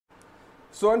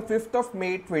So on 5th of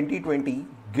May 2020,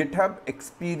 GitHub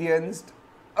experienced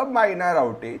a minor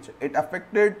outage. It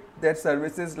affected their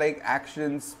services like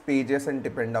Actions, Pages, and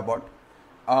Dependabot.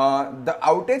 The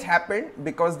outage happened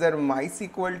because their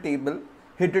MySQL table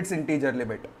hit its integer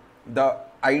limit. The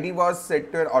ID was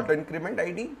set to an auto-increment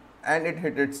ID and it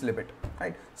hit its limit.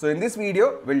 Right? So in this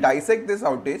video, we'll dissect this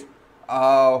outage.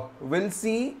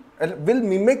 We'll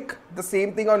mimic the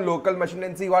same thing on local machine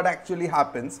and see what actually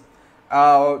happens.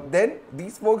 Then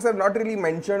these folks have not really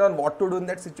mentioned on what to do in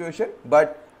that situation,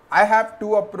 but I have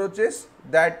two approaches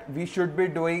that we should be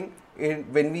doing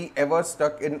when we ever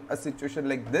stuck in a situation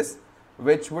like this,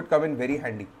 which would come in very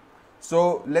handy.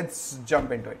 So let's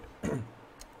jump into it.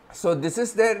 So this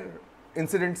is their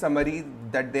incident summary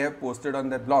that they have posted on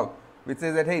their blog, which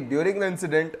says that, hey, during the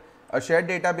incident, a shared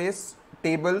database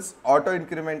table's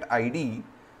auto-increment ID,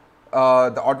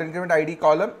 the auto-increment ID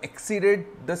column exceeded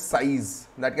the size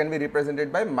that can be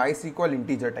represented by MySQL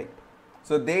integer type.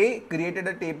 So they created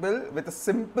a table with a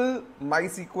simple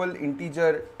MySQL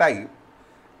integer type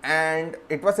and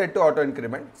it was set to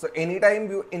auto-increment. So anytime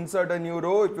you insert a new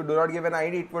row, if you do not give an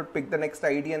ID, it would pick the next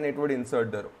ID and it would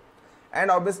insert the row. And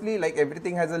obviously, like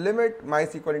everything has a limit,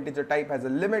 MySQL integer type has a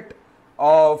limit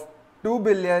of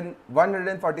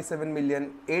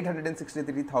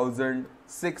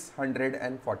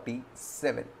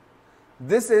 2,147,863,647.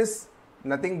 This is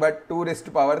nothing but 2 raised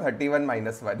to power 31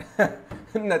 minus 1.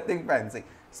 Nothing fancy.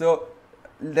 So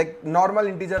like normal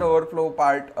integer overflow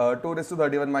part, 2 raised to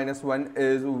 31 minus 1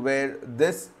 is where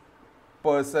this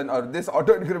person or this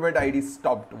auto increment ID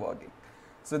stopped working.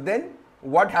 So then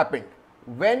what happened?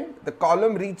 When the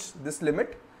column reached this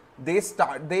limit, they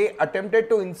attempted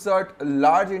to insert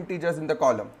large integers in the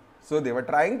column. So they were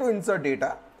trying to insert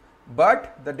data,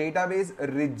 but the database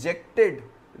rejected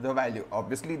the value.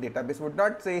 Obviously, database would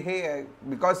not say, hey,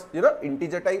 because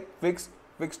integer type fixed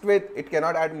with, it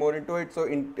cannot add more into it. So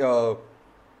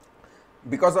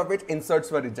because of which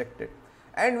inserts were rejected,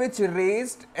 and which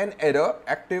raised an error,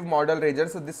 active model ranger.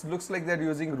 So this looks like they're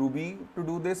using Ruby to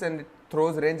do this, and it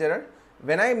throws range error.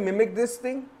 When I mimic this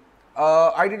thing,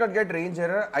 I did not get range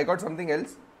error, I got something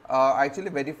else. I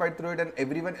actually verified through it and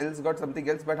everyone else got something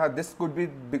else, but this could be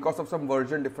because of some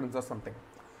version difference or something.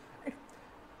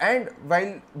 And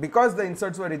because the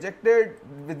inserts were rejected,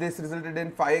 this resulted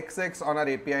in 5xx on our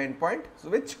API endpoint, so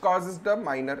which causes the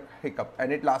minor hiccup,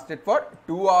 and it lasted for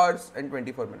 2 hours and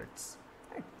 24 minutes.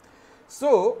 Right.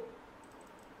 So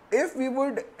if we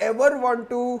would ever want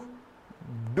to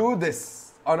do this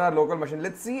on our local machine,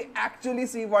 let's actually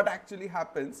see what actually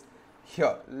happens.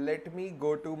 Here, let me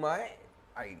go to my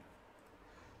ID.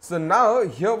 So now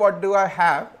here what do I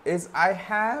have is I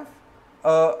have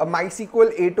a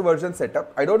MySQL 8 version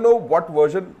setup. I don't know what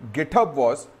version GitHub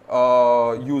was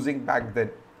using back then.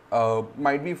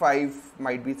 Might be 5,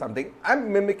 might be something.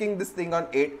 I'm mimicking this thing on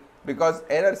 8 because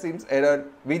error seems error.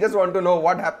 We just want to know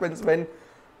what happens when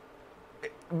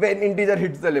integer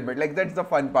hits the limit. Like that's the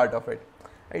fun part of it.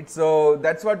 Right, so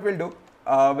that's what we'll do.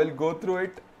 We'll go through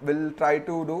it. We'll try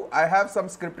to do. I have some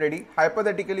script ready.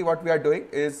 Hypothetically, what we are doing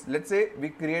is, let's say we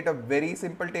create a very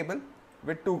simple table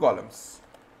with 2 columns.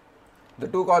 The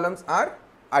 2 columns are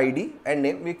ID and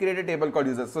name. We create a table called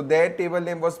users. So their table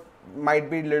name might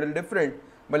be a little different.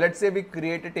 But let's say we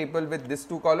create a table with these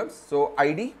 2 columns. So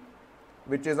ID,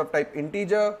 which is of type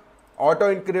integer,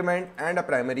 auto increment, and a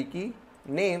primary key.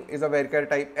 Name is a varchar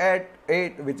type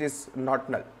 8, which is not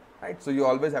null. Right, so you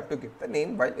always have to give the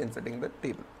name while inserting the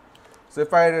table. So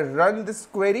if I run this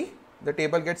query, the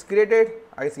table gets created,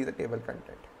 I see the table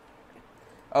content.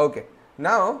 Okay,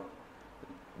 now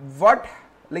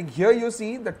here you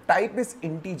see the type is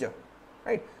integer,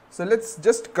 right? So let's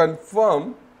just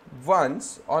confirm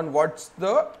once on what's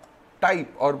the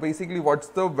type, or basically what's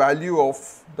the value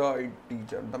of the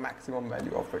integer, the maximum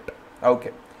value of it.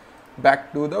 Okay,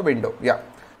 back to the window. Yeah.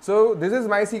 So this is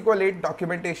MySQL 8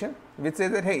 documentation, which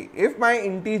says that, hey, if my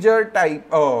integer type,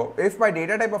 if my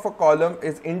data type of a column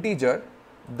is integer,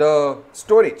 the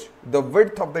storage, the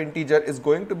width of the integer is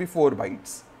going to be 4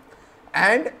 bytes.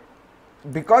 And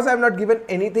because I have not given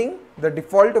anything, the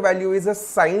default value is a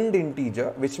signed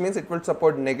integer, which means it will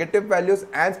support negative values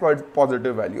and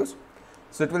positive values.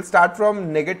 So it will start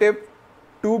from negative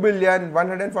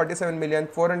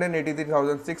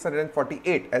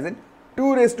 2,147,483,648, as in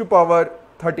 2 raised to power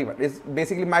 31 is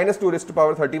basically minus 2 raised to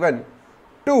power 31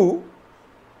 to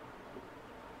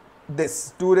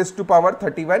this 2 raised to power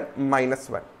 31 minus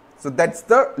 1. So that's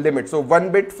the limit. So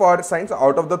 1 bit for sign. So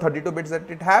out of the 32 bits that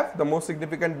it have, the most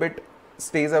significant bit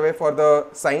stays away for the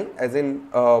sign, as in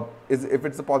if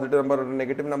it's a positive number or a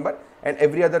negative number, and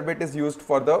every other bit is used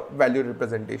for the value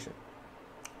representation.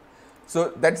 So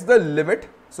that's the limit.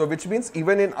 So which means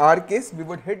even in our case, we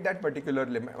would hit that particular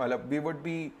limit. We would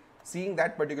be seeing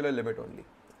that particular limit only.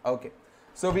 Okay.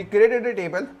 So we created a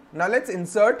table. Now let's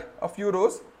insert a few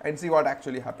rows and see what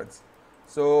actually happens.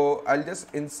 So I'll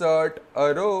just insert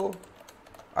a row.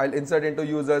 I'll insert into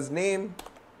user's name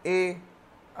A.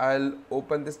 I'll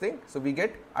open this thing. So we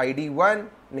get ID 1,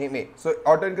 name A. So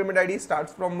auto increment ID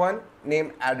starts from 1,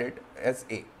 name added as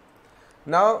A.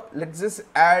 Now let's just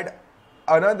add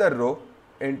another row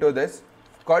into this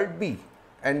called B,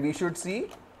 and we should see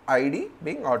ID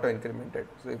being auto incremented.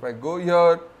 So if I go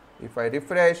here, if I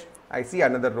refresh, I see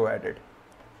another row added.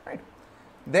 Right.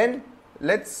 Then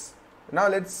let's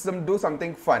do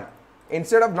something fun.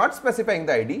 Instead of not specifying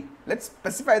the ID, let's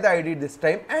specify the ID this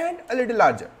time and a little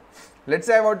larger. Let's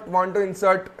say I want to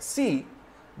insert C,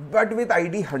 but with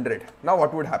ID 100. Now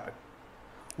what would happen?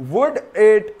 Would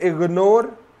it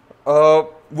ignore,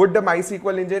 would the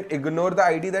MySQL engine ignore the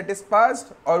ID that is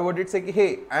passed, or would it say,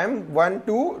 hey, I am 1,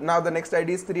 2, now the next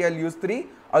ID is 3, I'll use 3,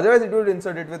 otherwise it would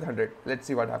insert it with 100. Let's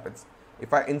see what happens.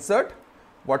 If I insert,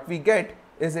 what we get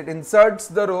is it inserts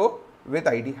the row with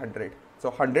ID 100. So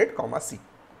 100, C.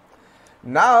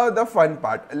 Now the fun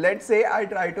part, let's say I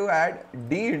try to add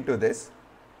D into this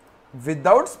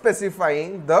without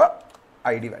specifying the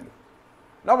ID value.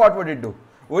 Now what would it do?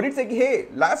 Would it say, hey,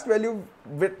 last value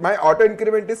with my auto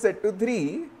increment is set to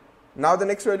 3, now the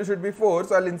next value should be 4,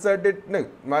 so I'll insert it, no,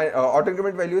 my auto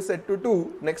increment value is set to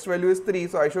 2, next value is 3,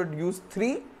 so I should use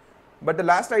 3, but the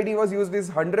last ID was used is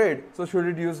 100, so should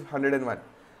it use 101?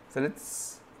 So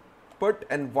let's put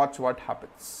and watch what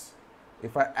happens.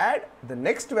 If I add the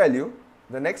next value,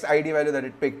 the next ID value that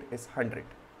it picked is 100.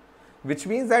 Which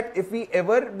means that if we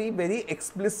ever be very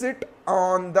explicit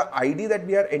on the ID that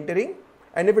we are entering,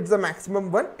 and if it's the maximum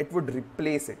one, it would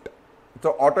replace it.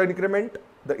 So auto increment,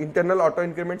 the internal auto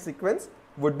increment sequence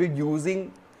would be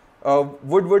using,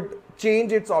 would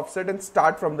change its offset and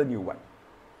start from the new one.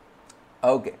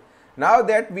 Okay. Now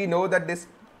that we know that this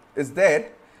is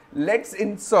there, let's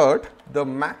insert the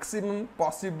maximum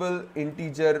possible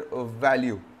integer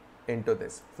value into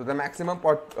this. So the maximum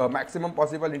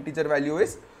possible integer value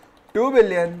is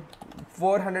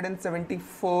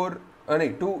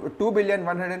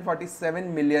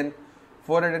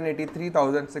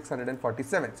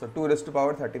 2,147,483,647. So 2 raised to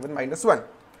power 31 minus 1.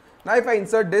 Now if I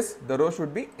insert this, the row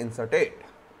should be inserted,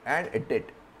 and it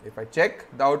did. If I check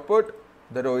the output,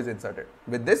 the row is inserted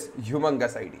with this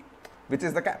humongous ID, which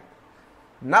is the cap.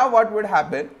 Now what would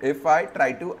happen if I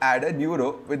try to add a new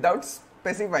row without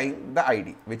specifying the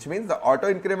ID, which means the auto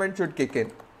increment should kick in,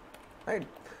 right?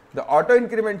 The auto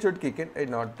increment should kick in,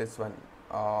 not this one.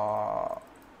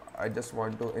 I just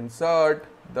want to insert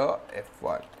the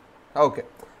F1. Okay,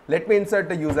 let me insert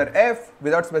the user F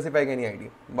without specifying any ID.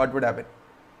 What would happen?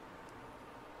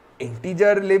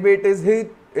 Integer limit is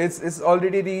hit, is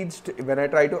already reached. When I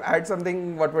try to add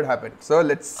something, what would happen? So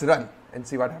let's run and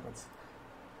see what happens.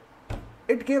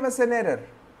 It gave us an error.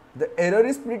 The error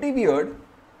is pretty weird.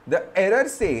 The error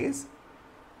says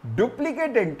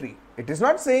duplicate entry. It is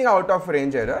not saying out of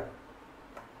range error.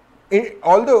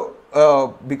 Although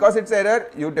because it's error,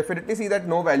 you definitely see that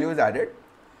no value is added.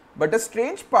 But the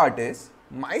strange part is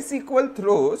MySQL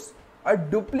throws a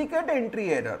duplicate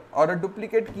entry error or a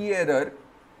duplicate key error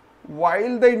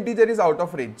while the integer is out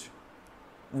of range.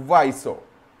 Why so?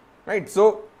 Right?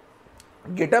 So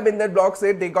GitHub in that blog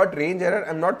said they got range error.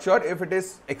 I'm not sure if it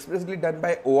is explicitly done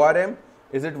by ORM.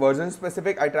 Is it version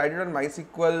specific? I tried it on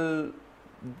MySQL,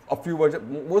 a few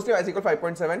versions, mostly MySQL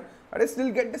 5.7, but I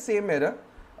still get the same error.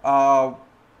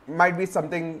 Might be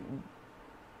something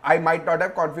I might not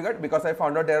have configured, because I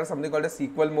found out there are something called a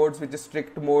SQL modes, which is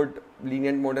strict mode,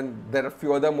 lenient mode, and there are a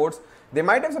few other modes. They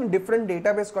might have some different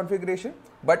database configuration,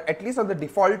 but at least on the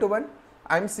default one,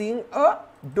 I'm seeing a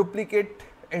duplicate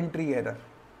entry error.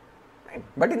 Right?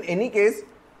 But in any case,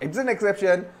 it's an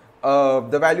exception.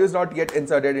 The value is not yet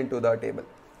inserted into the table.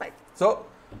 Right? So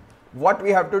what we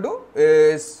have to do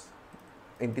is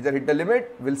integer hit the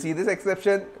limit. We'll see this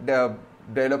exception. The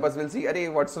developers will see, array,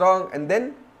 what's wrong, and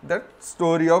then the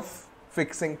story of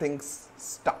fixing things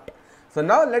start. So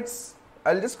now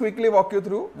I'll just quickly walk you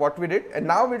through what we did, and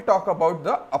now we'll talk about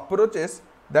the approaches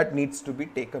that needs to be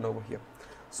taken over here.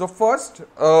 So first,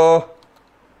 I'll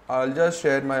just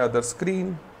share my other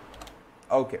screen.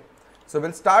 Okay, so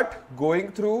we'll start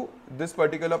going through this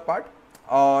particular part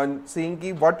on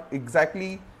seeing what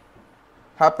exactly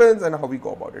happens and how we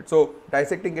go about it. So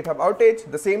dissecting GitHub outage,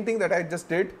 the same thing that I just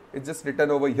did, is just written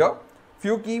over here.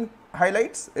 Few key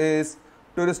highlights is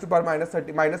 2 raised to power minus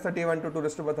 31 to 2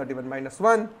 raised to power 31 minus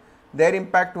 1. Their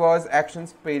impact was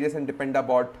actions, pages, and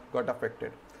dependabot got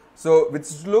affected. So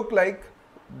which look like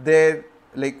they're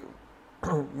like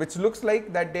which looks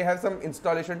like that they have some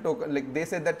installation token, like they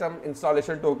said that some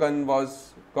installation token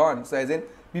was gone. So as in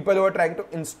people who were trying to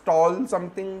install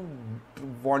something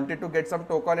wanted to get some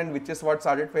token, and which is what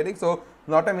started failing. So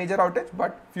not a major outage,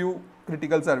 but few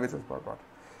critical services were gone.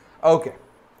 Okay.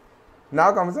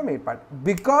 Now comes the main part.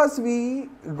 Because we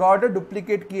got a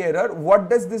duplicate key error, what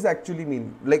does this actually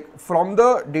mean? Like from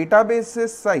the databases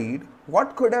side,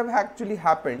 what could have actually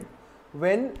happened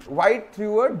when White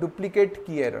threw a duplicate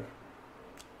key error?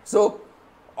 So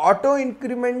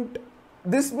auto-increment,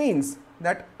 this means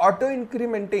that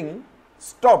auto-incrementing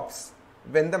stops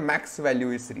when the max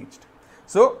value is reached.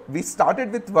 So we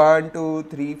started with 1, 2,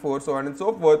 3, 4, so on and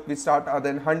so forth. We start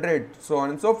then 100, so on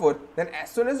and so forth. Then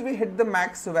as soon as we hit the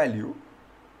max value,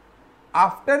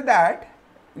 after that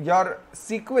your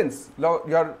sequence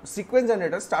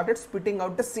generator started spitting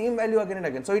out the same value again and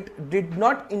again. So it did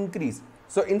not increase.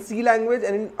 So in C language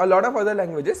and in a lot of other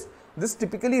languages, this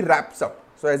typically wraps up.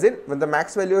 So as in when the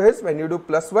max value is, when you do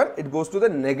 +1, it goes to the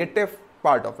negative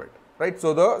part of it, right?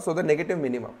 So the negative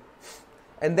minimum,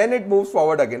 and then it moves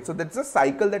forward again. So that's a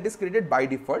cycle that is created by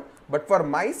default. But for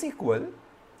MySQL,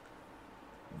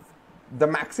 the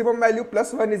maximum value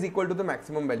 +1 is equal to the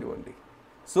maximum value only.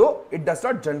 So it does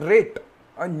not generate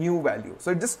a new value.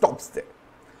 So it just stops there.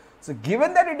 So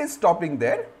given that it is stopping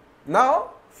there,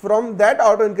 now from that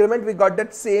auto increment we got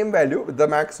that same value, the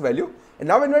max value, and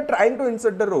now when we are trying to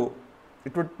insert the row,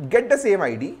 it would get the same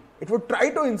ID, it would try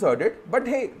to insert it, but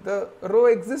hey, the row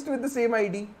exists with the same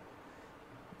ID.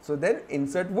 So then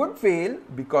insert would fail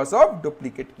because of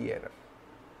duplicate key error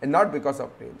and not because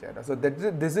of range error. So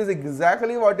this is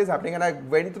exactly what is happening, and I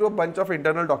went through a bunch of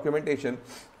internal documentation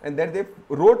and there they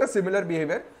wrote a similar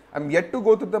behavior. I'm yet to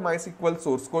go through the MySQL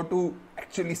source code to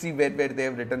actually see where they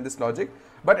have written this logic,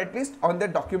 but at least on their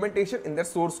documentation, in their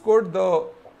source code,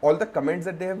 all the comments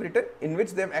that they have written, in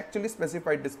which they have actually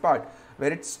specified this part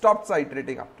where it stops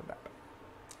iterating after that.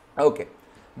 Okay,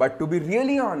 but to be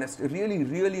really honest,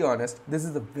 really honest, this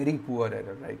is a very poor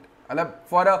error, right?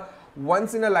 For a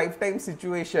once in a lifetime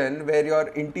situation where your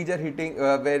integer hitting,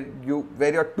 where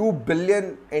your 2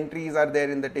 billion entries are there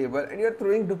in the table and you're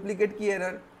throwing duplicate key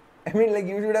error, I mean, like,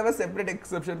 you should have a separate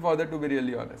exception for that, to be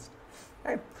really honest,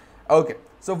 right? Okay,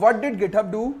 so what did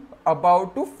GitHub do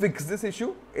to fix this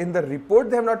issue? In the report,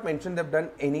 they have not mentioned they've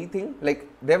done anything, like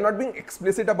they have not been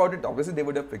explicit about it. Obviously they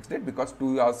would have fixed it because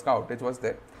 2 hours outage was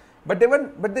there, but they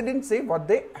didn't say what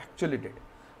they actually did.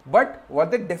 But what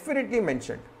they definitely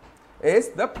mentioned is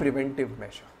the preventive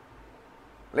measure.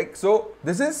 Like, so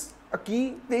this is a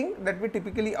key thing that we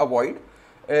typically avoid,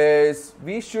 is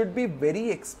we should be very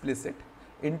explicit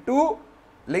into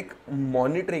like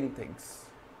monitoring things,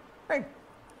 right?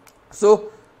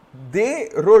 So they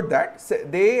wrote that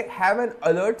they have an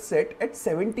alert set at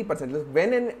 70%.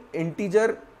 When an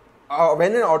integer,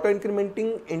 when an auto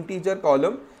incrementing integer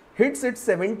column hits its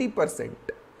 70%,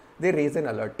 they raise an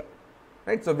alert,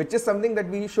 right? So which is something that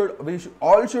we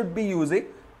all should be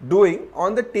doing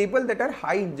on the table that are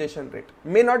high ingestion rate.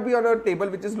 May not be on a table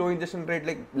which is low ingestion rate.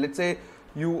 Like let's say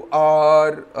you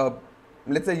are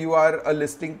a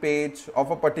listing page of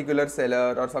a particular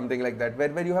seller or something like that,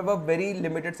 where you have a very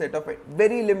limited set of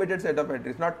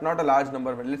entries, not a large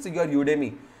number. Let's say you are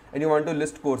Udemy and you want to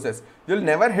list courses. You'll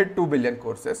never hit 2 billion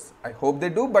courses. I hope they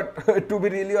do, but to be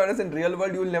really honest, in real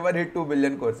world, you will never hit 2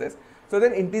 billion courses. So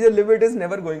then integer limit is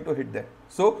never going to hit there.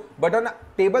 So, but on a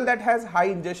table that has high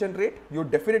ingestion rate, you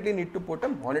definitely need to put a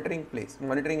monitoring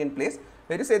in place,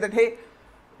 where you say that, hey,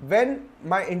 when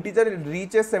my integer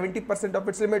reaches 70% of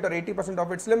its limit or 80%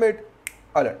 of its limit,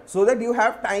 alert, so that you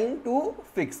have time to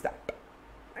fix that.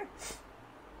 Right?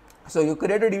 So you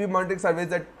create a DB monitoring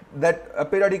service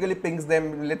that periodically pings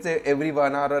them, let's say every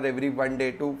 1 hour or every 1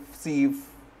 day, to see if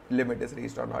limit is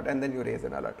reached or not, and then you raise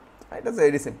an alert. Right? That's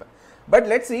very simple. But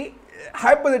let's see,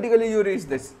 hypothetically you reach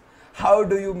this. How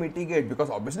do you mitigate? Because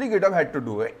obviously GitHub had to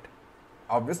do it.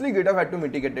 Obviously GitHub had to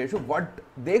mitigate the issue. What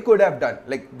they could have done,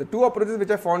 like the 2 approaches which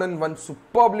I found in one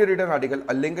superbly written article,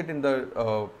 I'll link it in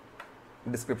the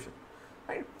description.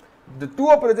 Right? The 2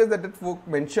 approaches that that folk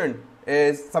mentioned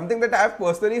is something that I have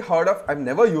personally heard of. I've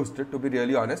never used it, to be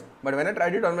really honest, but when I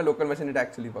tried it on my local machine, it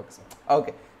actually works.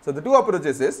 Okay, so the 2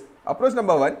 approaches is, approach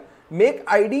number 1, make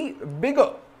ID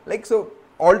bigger. Like, so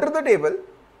alter the table,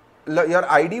 your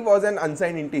ID was an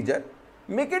unsigned integer,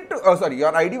 make it to,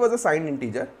 your ID was a signed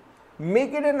integer,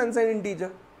 make it an unsigned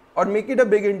integer or make it a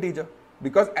big integer,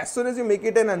 because as soon as you make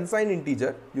it an unsigned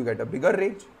integer, you get a bigger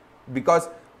range, because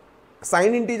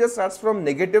signed integer starts from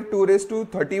 -2 raised to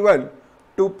 31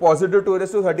 to +2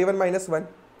 raised to 31 minus 1.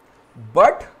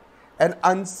 But an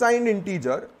unsigned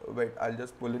integer, wait, I'll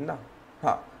just pull in now.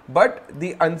 but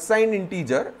the unsigned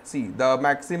integer, see the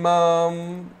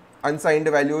maximum unsigned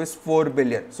value is 4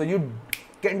 billion. So you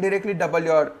can directly double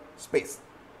your space.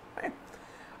 Right?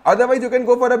 Otherwise, you can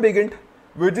go for a big int,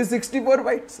 which is 64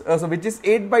 bytes, so which is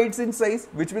 8 bytes in size,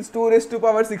 which means 2 raised to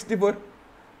power 64.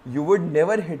 You would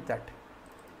never hit that,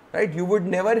 right? You would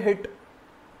never hit,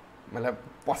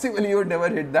 possibly you would never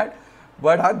hit that,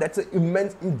 but that's an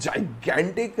immense,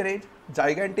 gigantic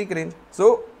range.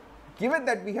 So given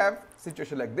that we have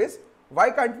situation like this,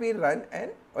 why can't we run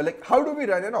how do we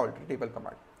run an alter table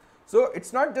command? So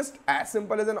it's not just as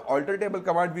simple as an alter table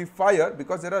command we fire,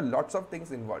 because there are lots of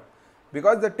things involved.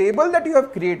 Because the table that you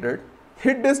have created,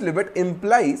 hit this limit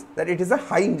implies that it is a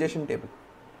high ingestion table.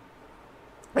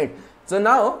 Right. So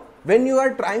now when you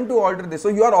are trying to alter this, so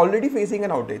you are already facing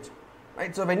an outage.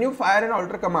 Right. So when you fire an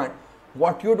alter command,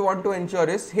 what you'd want to ensure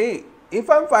is, hey, if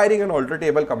I'm firing an alter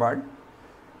table command,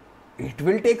 it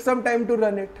will take some time to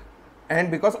run it. And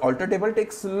because alter table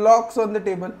takes locks on the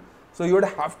table, so you would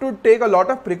have to take a lot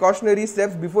of precautionary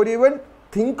steps before you even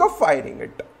think of firing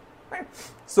it. Right.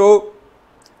 So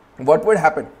what would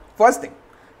happen? First thing,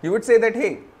 you would say that,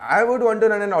 hey, I would want to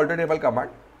run an alter table command,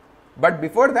 but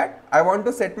before that, I want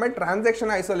to set my transaction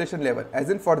isolation level. As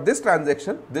in, for this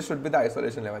transaction, this should be the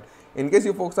isolation level. In case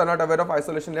you folks are not aware of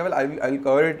isolation level, I'll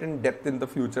cover it in depth in the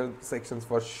future sections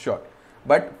for sure.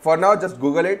 But for now, just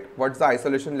Google it. What's the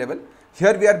isolation level?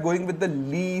 Here we are going with the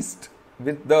least,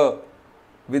 with the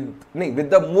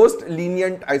most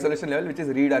lenient isolation level, which is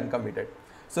read uncommitted.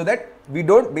 So that we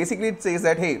don't, basically it says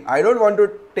that, hey, I don't want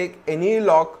to take any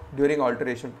lock during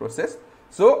alteration process.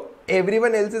 So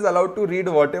everyone else is allowed to read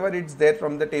whatever it's there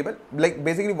from the table. Like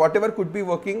basically whatever could be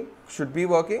working, should be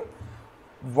working.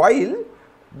 While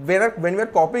when we are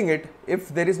copying it, if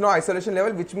there is no isolation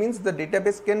level, which means the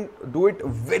database can do it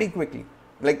very quickly,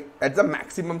 like at the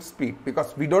maximum speed,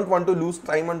 because we don't want to lose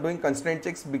time on doing constraint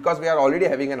checks because we are already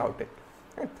having an outage.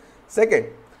 Right? Second,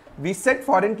 we set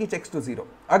foreign key checks to 0.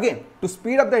 Again, to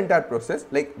speed up the entire process,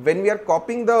 like when we are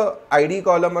copying the ID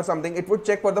column or something, it would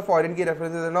check for the foreign key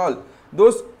references and all.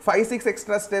 Those 5-6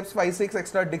 extra steps, 5-6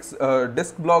 extra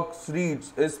disk blocks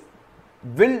reads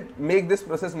will make this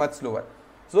process much slower.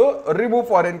 So remove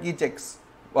foreign key checks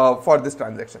for this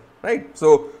transaction, right?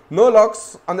 So no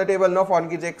locks on the table, no foreign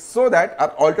key checks, so that our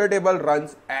alter table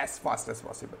runs as fast as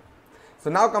possible. So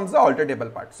now comes the alter table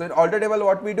part. So in alter table,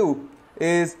 what we do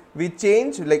is we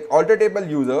change, like alter table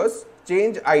users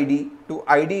change ID to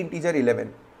ID integer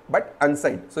 11, but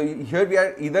unsigned. So here we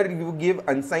are, either you give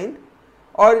unsigned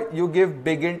or you give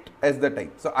big int as the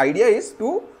type. So idea is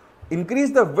to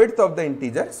increase the width of the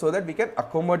integer so that we can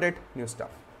accommodate new stuff.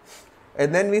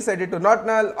 And then we set it to not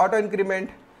null, auto increment,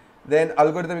 then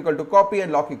algorithm equal to copy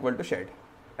and lock equal to shared.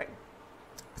 Right.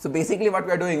 So basically what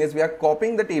we are doing is we are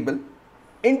copying the table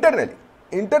internally.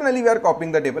 Internally we are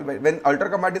copying the table. When alter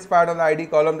command is fired on the ID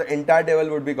column, the entire table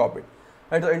would be copied.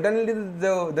 Right. So internally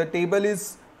the table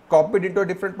is copied into a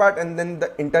different part, and then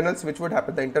the internal switch would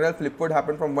happen. The internal flip would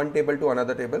happen from one table to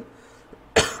another table.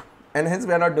 And hence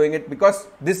we are not doing it because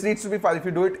this needs to be filed. If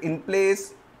you do it in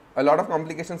place, a lot of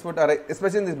complications would arise,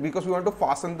 especially in this, because we want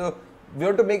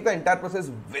to make the entire process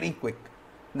very quick.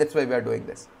 That's why we are doing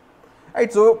this.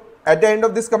 Right. So at the end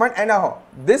of this command, and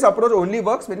this approach only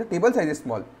works when your table size is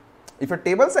small. If your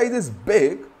table size is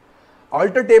big,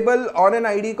 alter table on an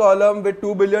ID column with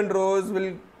 2 billion rows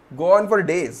will go on for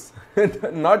days.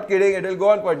 Not kidding, it will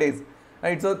go on for days.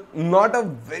 Right. So not a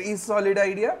very solid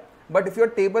idea, but if your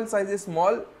table size is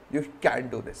small, you can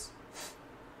do this.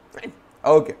 Right.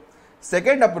 Okay.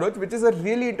 Second approach, which is a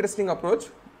really interesting approach,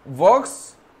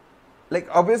 works, like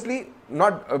obviously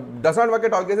does not work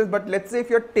at all cases, but let's say if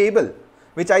your table,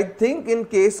 which I think in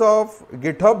case of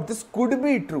GitHub this could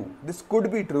be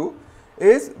true,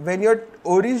 is when your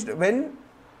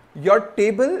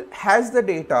table has the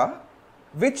data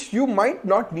which you might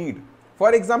not need.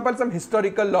 For example, some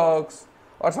historical logs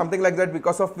or something like that,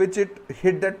 because of which it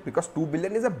hit that, because 2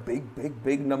 billion is a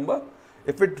big number.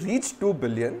 If it reached 2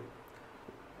 billion,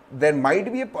 there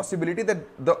might be a possibility that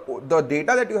the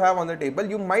data that you have on the table,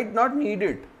 you might not need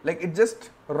it. Like it's just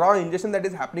raw ingestion that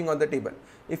is happening on the table.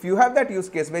 If you have that use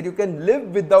case where you can live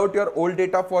without your old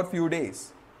data for a few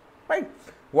days, right?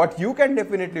 What you can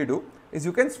definitely do is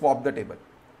you can swap the table.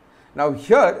 Now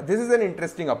here, this is an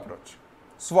interesting approach,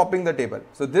 swapping the table.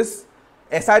 So this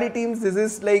SRE teams, this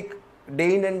is like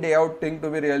day in and day out thing, to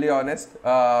be really honest.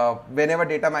 Whenever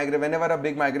a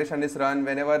big migration is run,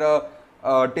 whenever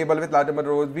a table with large number of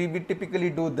rows, we typically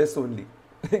do this only.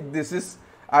 This is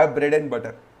our bread and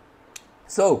butter.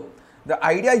 So the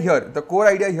idea here, the core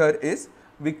idea here is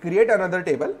we create another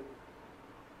table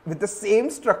with the same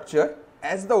structure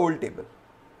as the old table,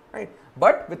 right?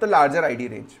 but with a larger ID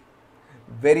range.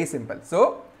 Very simple.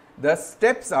 So the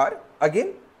steps are,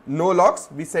 again, no locks.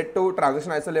 We set to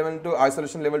transaction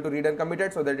isolation level to read and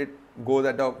committed so that it goes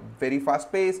at a very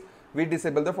fast pace. We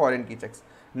disable the foreign key checks.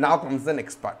 Now comes the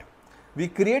next part. We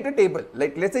create a table,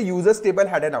 like let's say users table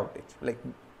had an outage, like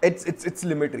its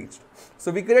limit reached.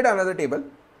 So we create another table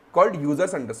called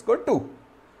users underscore 2,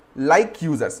 like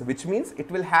users, which means it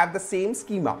will have the same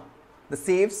schema, the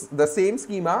same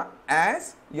schema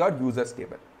as your users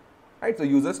table, right? So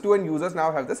users 2 and users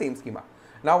now have the same schema.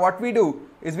 Now what we do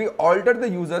is we alter the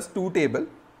users 2 table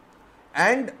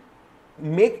and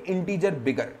make integer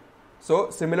bigger. So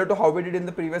similar to how we did in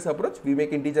the previous approach, we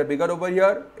make integer bigger over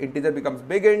here, integer becomes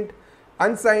big int,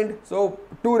 unsigned, so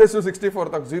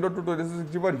 2�64, 0 to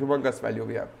 2�64, humongous value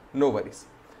we have, no worries,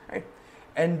 right?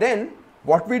 And then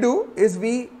what we do is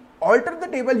we alter the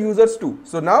table users 2.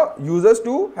 So now users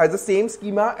 2 has the same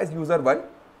schema as user 1,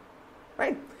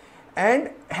 right?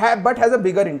 And but has a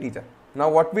bigger integer. Now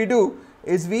what we do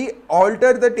is we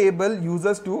alter the table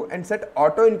users 2 and set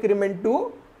auto increment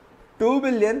to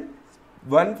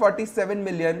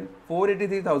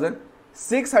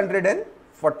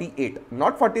 2,147,483,648,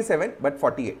 not 47 but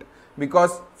 48,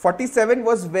 because 47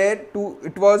 was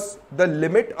it was the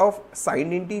limit of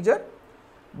signed integer,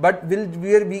 but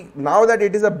now that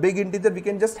it is a big integer, we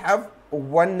can just have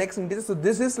one next integer. So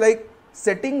this is like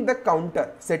setting the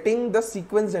counter, setting the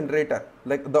sequence generator,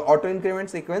 like the auto increment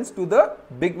sequence, to the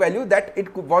big value that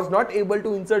it was not able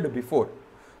to insert before.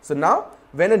 So now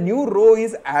when a new row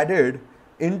is added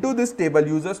into this table,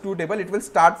 users 2 table, it will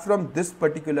start from this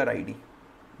particular ID,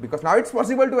 because now it's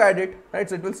possible to add it, right?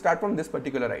 So it will start from this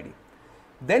particular ID.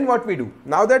 Then what we do,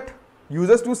 now that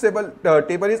users 2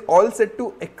 table is all set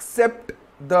to accept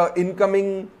the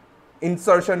incoming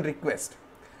insertion request.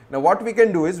 Now what we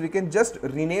can do is we can just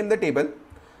rename the table,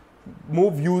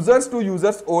 move users to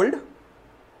users old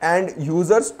and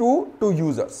users 2 to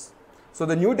users. So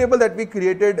the new table that we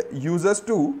created, users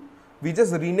 2, we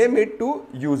just rename it to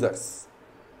users.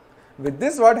 With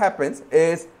this, what happens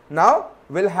is now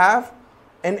we'll have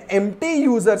an empty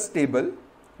users table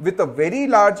with a very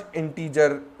large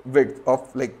integer width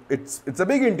of, like, it's a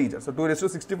big integer, so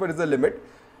 2�64 is the limit.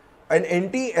 An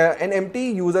empty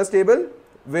users table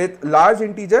with large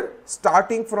integer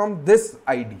starting from this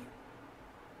ID,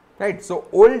 right? So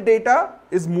old data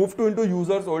is moved into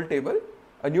users old table,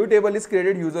 a new table is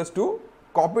created, users 2,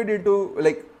 copied into,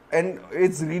 like, and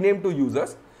it's renamed to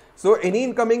users. So any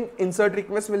incoming insert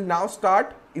request will now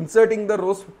start inserting the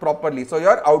rows properly, so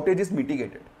your outage is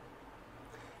mitigated.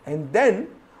 And then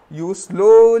you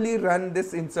slowly run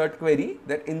this insert query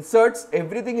that inserts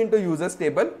everything into users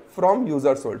table from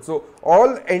users old. So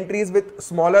all entries with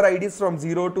smaller IDs from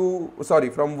 1 to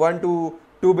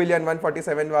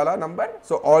 2,147 wala number,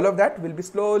 so all of that will be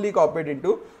slowly copied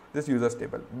into this users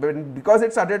table. But because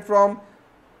it started from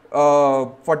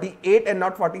 48 and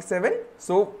not 47,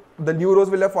 so the new rows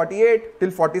will have 48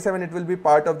 till 47, it will be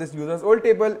part of this users old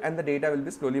table, and the data will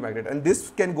be slowly migrated, and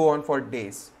this can go on for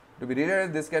days. To be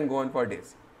read, this can go on for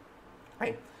days,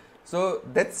 right? So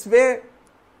that's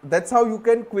how you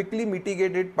can quickly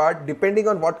mitigate it part, depending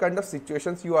on what kind of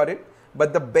situations you are in.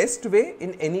 But the best way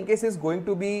in any case is going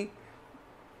to be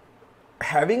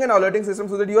having an alerting system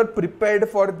so that you are prepared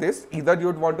for this. Either you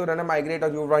would want to run a migrate,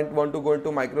 or you might want to go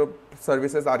into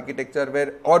microservices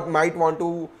architecture, or might want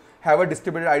to have a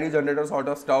distributed ID generator sort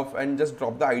of stuff and just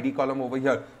drop the ID column over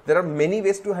here. There are many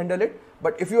ways to handle it,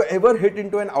 but if you ever hit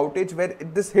into an outage where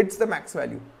this hits the max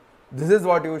value, this is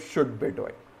what you should be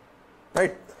doing,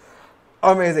 right?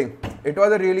 Amazing. It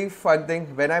was a really fun thing.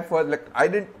 When I first, I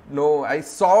didn't know, I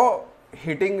saw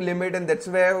hitting limit, and that's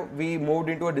where we moved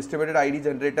into a distributed ID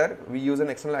generator. We use an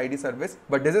external ID service,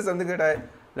 but this is something that I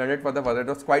learned it for the first. It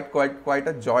was quite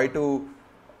a joy to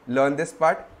learn this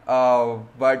part,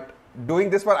 but doing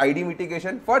this for ID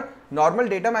mitigation, for normal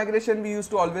data migration, we used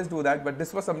to always do that, but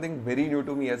this was something very new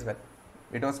to me as well.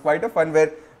 It was quite a fun,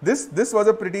 where this was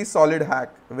a pretty solid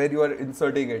hack where you are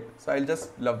inserting it. So I'll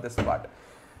just love this part.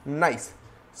 Nice.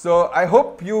 So I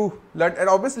hope you learned, and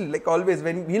obviously, like always,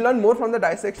 when we learn more from the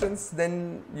dissections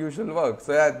than usual work.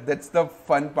 So yeah, that's the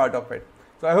fun part of it.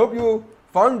 So I hope you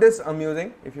found this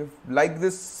amusing. If you like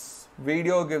this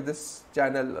video, give this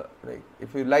channel,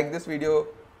 if you like this video,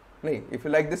 give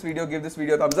this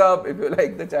video a thumbs up. If you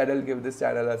like the channel, give this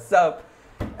channel a sub.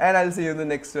 And I'll see you in the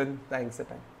next one. Thanks a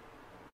ton.